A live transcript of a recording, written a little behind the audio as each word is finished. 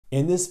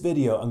In this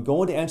video, I'm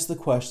going to answer the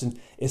question,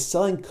 is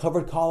selling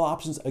covered call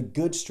options a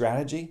good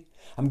strategy?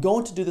 I'm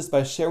going to do this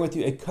by sharing with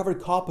you a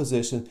covered call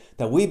position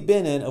that we've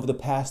been in over the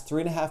past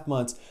 3.5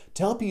 months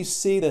to help you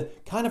see the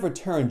kind of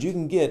returns you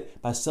can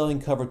get by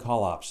selling covered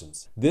call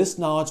options. This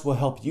knowledge will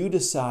help you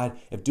decide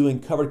if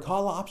doing covered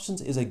call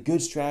options is a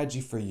good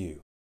strategy for you.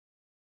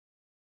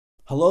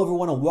 Hello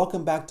everyone and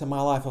welcome back to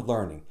My Life of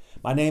Learning.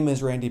 My name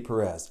is Randy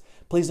Perez.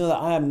 Please know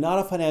that I am not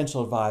a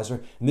financial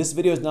advisor and this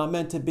video is not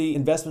meant to be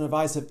investment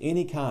advice of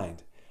any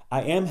kind.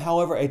 I am,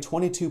 however, a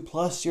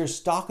 22+ year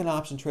stock and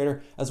option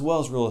trader as well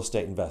as real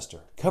estate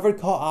investor. Covered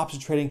call option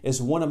trading is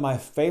one of my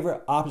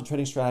favorite option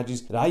trading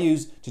strategies that I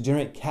use to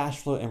generate cash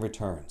flow and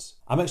returns.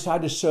 I'm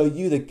excited to show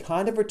you the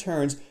kind of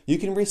returns you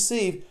can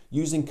receive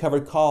using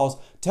covered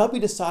calls to help you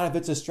decide if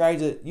it's a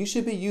strategy that you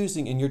should be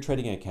using in your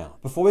trading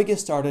account. Before we get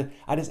started,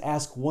 I just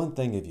ask one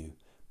thing of you.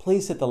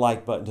 Please hit the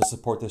like button to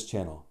support this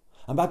channel.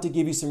 I'm about to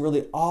give you some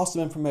really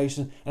awesome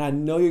information and I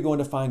know you're going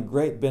to find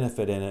great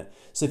benefit in it.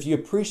 So if you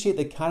appreciate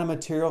the kind of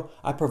material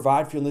I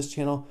provide for you on this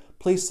channel,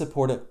 please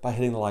support it by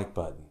hitting the like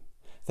button.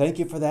 Thank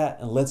you for that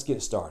and let's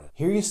get started.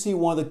 Here you see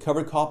one of the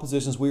covered call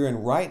positions we are in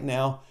right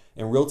now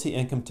in Realty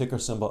Income, ticker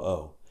symbol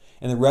O.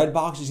 In the red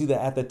box you see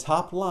that at the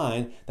top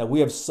line that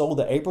we have sold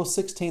the April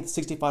 16th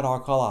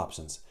 $65 call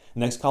options.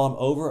 Next column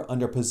over,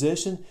 under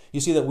position, you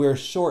see that we're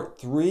short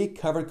 3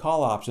 covered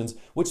call options,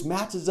 which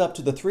matches up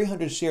to the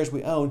 300 shares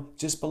we own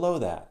just below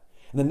that.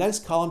 In the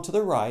next column to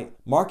the right,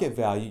 market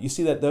value, you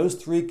see that those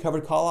 3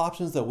 covered call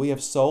options that we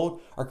have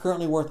sold are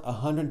currently worth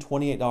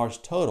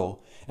 $128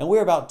 total, and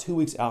we're about 2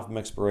 weeks out from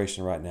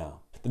expiration right now.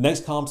 The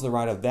next column to the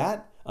right of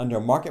that, under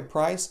market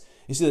price,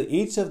 you see that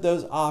each of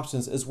those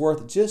options is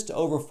worth just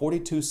over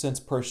 42 cents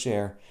per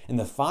share. In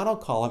the final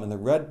column, in the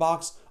red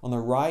box on the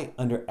right,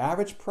 under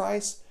average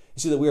price, you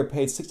see that we are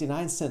paid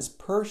 69 cents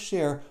per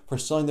share for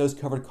selling those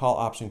covered call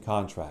option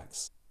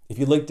contracts. If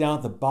you look down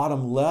at the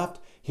bottom left,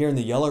 here in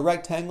the yellow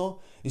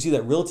rectangle, you see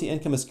that Realty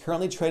Income is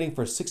currently trading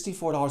for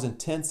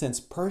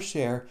 $64.10 per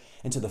share,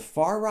 and to the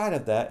far right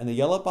of that, in the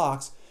yellow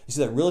box, you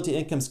see that Realty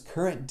Income's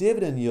current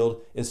dividend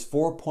yield is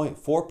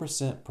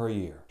 4.4% per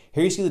year.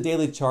 Here you see the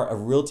daily chart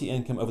of Realty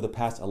Income over the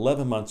past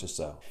 11 months or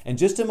so. In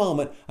just a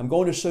moment, I'm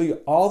going to show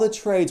you all the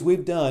trades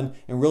we've done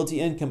in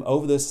Realty Income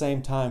over the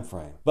same time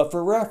frame. But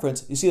for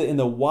reference, you see that in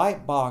the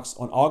white box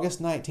on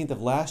August 19th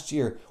of last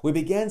year, we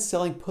began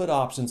selling put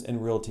options in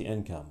Realty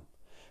Income.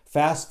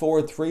 Fast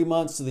forward 3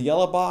 months to the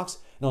yellow box,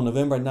 and on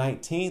November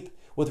 19th,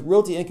 with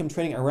Realty Income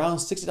trading around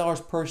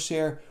 $60 per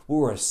share, we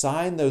were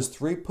assigned those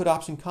 3 put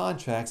option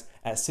contracts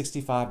at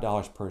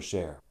 $65 per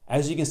share.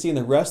 As you can see in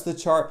the rest of the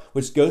chart,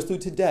 which goes through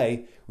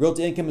today,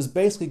 Realty Income has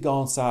basically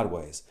gone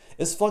sideways.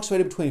 It's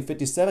fluctuated between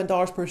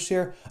 $57 per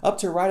share up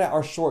to right at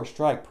our short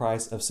strike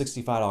price of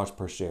 $65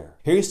 per share.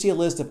 Here you see a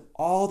list of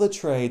all the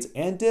trades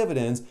and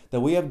dividends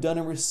that we have done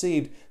and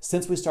received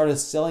since we started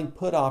selling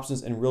put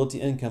options in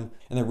Realty Income.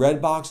 In the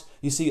red box,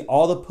 you see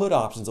all the put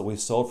options that we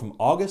sold from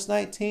August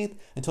 19th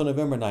until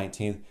November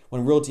 19th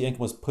when Realty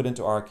Income was put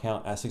into our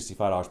account at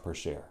 $65 per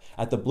share.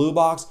 At the blue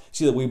box, you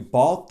see that we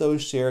bought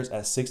those shares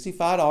at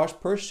 $65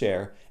 per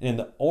share, and in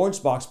the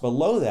orange box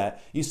below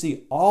that, you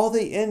see all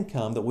the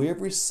income that we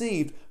have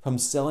received from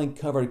selling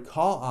covered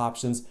call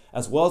options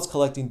as well as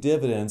collecting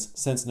dividends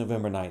since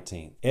November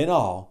 19th. In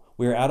all,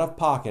 we are out of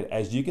pocket,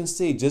 as you can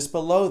see just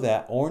below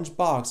that orange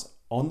box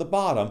on the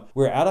bottom,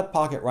 we're out of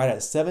pocket right at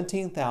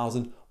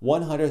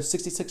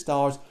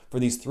 $17,166 for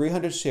these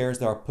 300 shares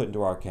that are put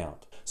into our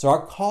account. So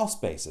our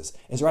cost basis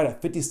is right at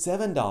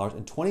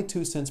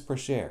 $57.22 per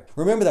share.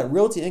 Remember that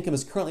Realty Income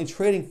is currently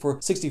trading for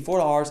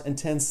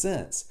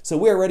 $64.10. So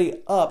we're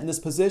already up in this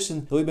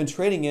position that we've been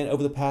trading in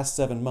over the past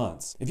 7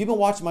 months. If you've been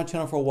watching my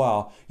channel for a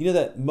while, you know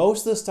that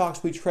most of the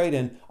stocks we trade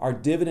in are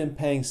dividend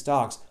paying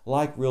stocks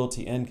like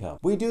Realty Income.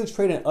 We do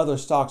trade in other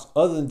stocks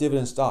other than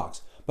dividend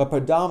stocks, but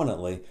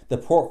predominantly the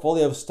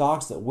portfolio of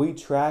stocks that we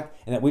track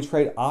and that we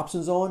trade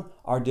options on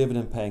are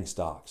dividend paying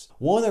stocks.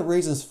 One of the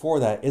reasons for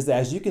that is that,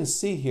 as you can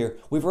see here,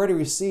 we've already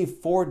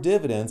received 4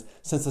 dividends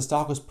since the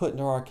stock was put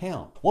into our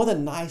account. One of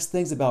the nice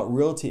things about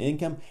Realty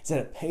Income is that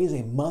it pays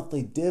a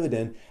monthly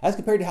dividend as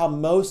compared to how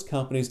most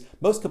companies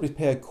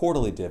pay a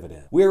quarterly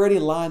dividend. We already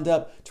lined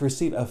up to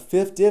receive a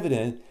 5th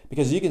dividend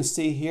because you can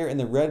see here in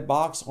the red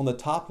box on the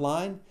top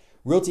line,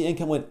 Realty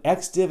Income went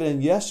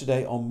ex-dividend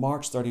yesterday on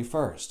March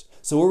 31st.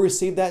 So we'll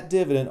receive that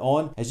dividend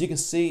on, as you can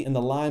see in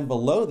the line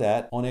below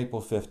that, on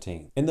April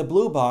 15th. In the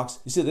blue box,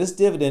 you see this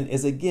dividend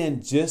is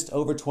again just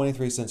over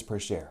 23 cents per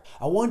share.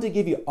 I wanted to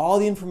give you all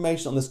the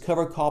information on this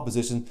covered call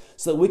position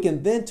so that we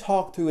can then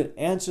talk through and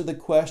answer the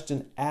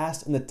question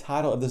asked in the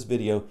title of this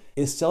video,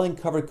 is selling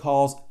covered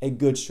calls a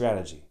good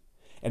strategy?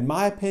 In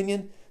my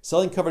opinion,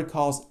 selling covered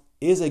calls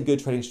is a good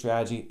trading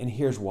strategy, and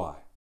here's why.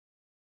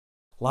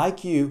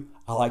 Like you,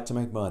 I like to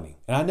make money,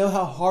 and I know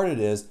how hard it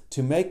is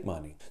to make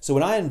money. So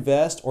when I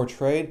invest or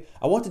trade,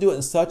 I want to do it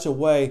in such a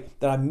way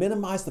that I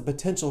minimize the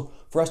potential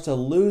for us to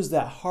lose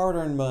that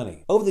hard-earned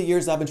money. Over the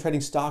years I've been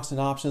trading stocks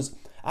and options,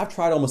 I've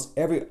tried almost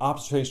every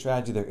option trading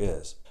strategy there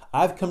is.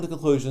 I've come to the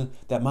conclusion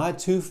that my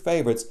two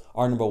favorites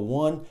are number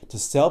one, to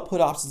sell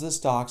put options in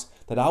stocks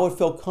that I would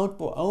feel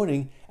comfortable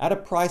owning at a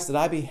price that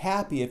I'd be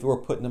happy if it were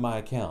put into my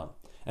account.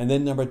 And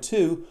then number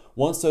two,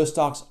 once those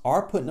stocks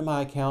are put into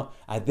my account,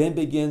 I then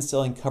begin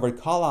selling covered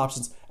call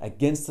options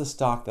against the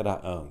stock that I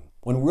own.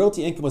 When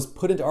Realty Income was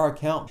put into our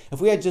account,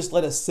 if we had just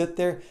let it sit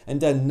there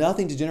and done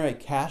nothing to generate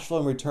cash flow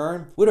in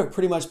return, we would have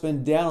pretty much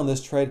been down on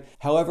this trade.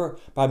 However,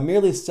 by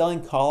merely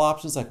selling call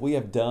options like we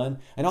have done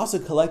and also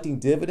collecting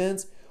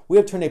dividends, we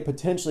have turned a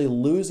potentially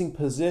losing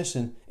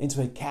position into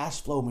a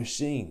cash flow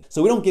machine.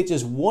 So we don't get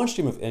just one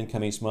stream of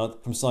income each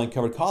month from selling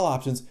covered call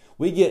options,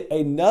 we get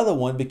another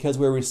one because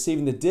we're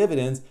receiving the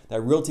dividends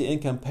that Realty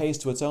Income pays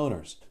to its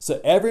owners. So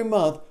every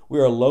month we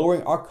are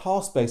lowering our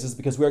cost basis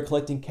because we are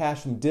collecting cash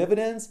from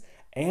dividends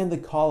and the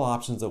call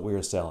options that we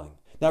are selling.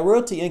 Now,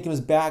 Realty Income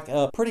is back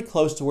up pretty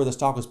close to where the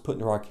stock was put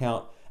into our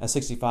account at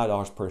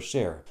 $65 per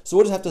share. So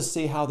we'll just have to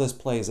see how this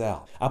plays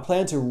out. I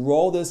plan to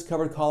roll this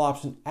covered call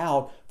option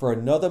out for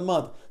another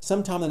month,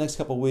 sometime in the next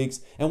couple of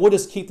weeks, and we'll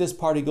just keep this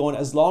party going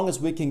as long as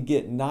we can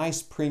get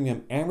nice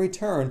premium and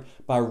return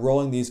by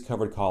rolling these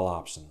covered call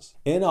options.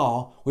 In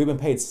all, we've been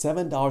paid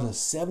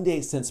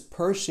 $7.78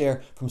 per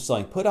share from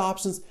selling put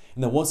options,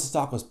 and then once the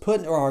stock was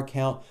put into our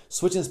account,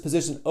 switching its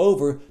position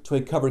over to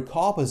a covered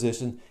call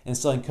position and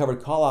selling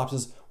covered call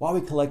options while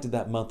we collected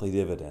that monthly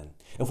dividend.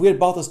 If we had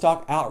bought the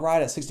stock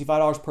outright at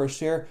 $65 per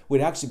share,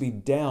 we'd actually be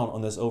down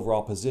on this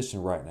overall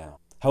position right now.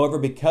 However,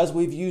 because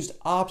we've used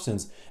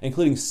options,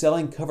 including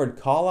selling covered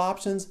call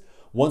options,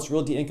 once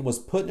Realty Income was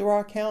put into our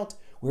account,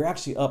 we're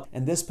actually up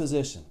in this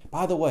position.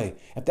 By the way,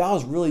 if that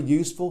was really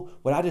useful,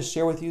 what I just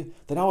shared with you,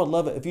 then I would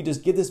love it if you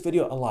just give this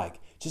video a like.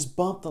 Just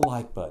bump the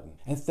like button.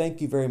 And thank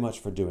you very much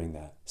for doing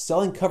that.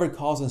 Selling covered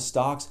calls and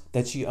stocks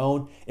that you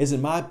own is,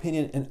 in my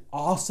opinion, an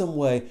awesome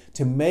way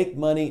to make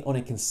money on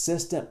a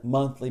consistent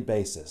monthly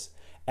basis.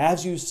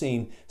 As you've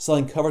seen,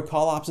 selling covered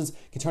call options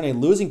can turn a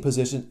losing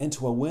position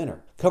into a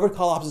winner. Covered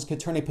call options can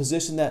turn a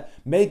position that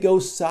may go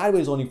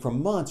sideways on you for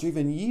months or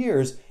even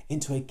years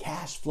into a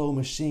cash flow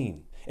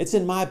machine. It's,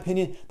 in my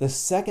opinion, the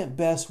second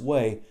best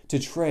way to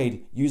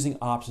trade using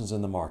options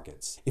in the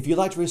markets. If you'd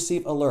like to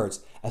receive alerts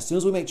as soon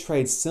as we make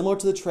trades similar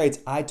to the trades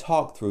I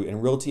talk through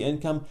in Realty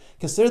Income,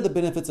 consider the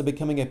benefits of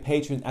becoming a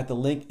patron at the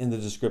link in the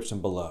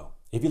description below.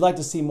 If you'd like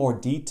to see more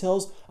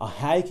details on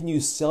how you can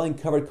use selling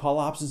covered call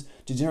options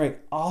to generate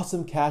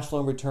awesome cash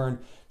flow in return,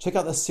 check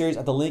out the series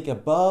at the link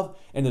above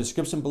and the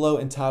description below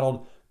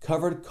entitled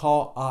Covered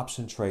Call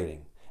Option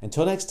Trading.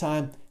 Until next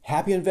time,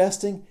 happy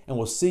investing, and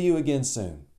we'll see you again soon.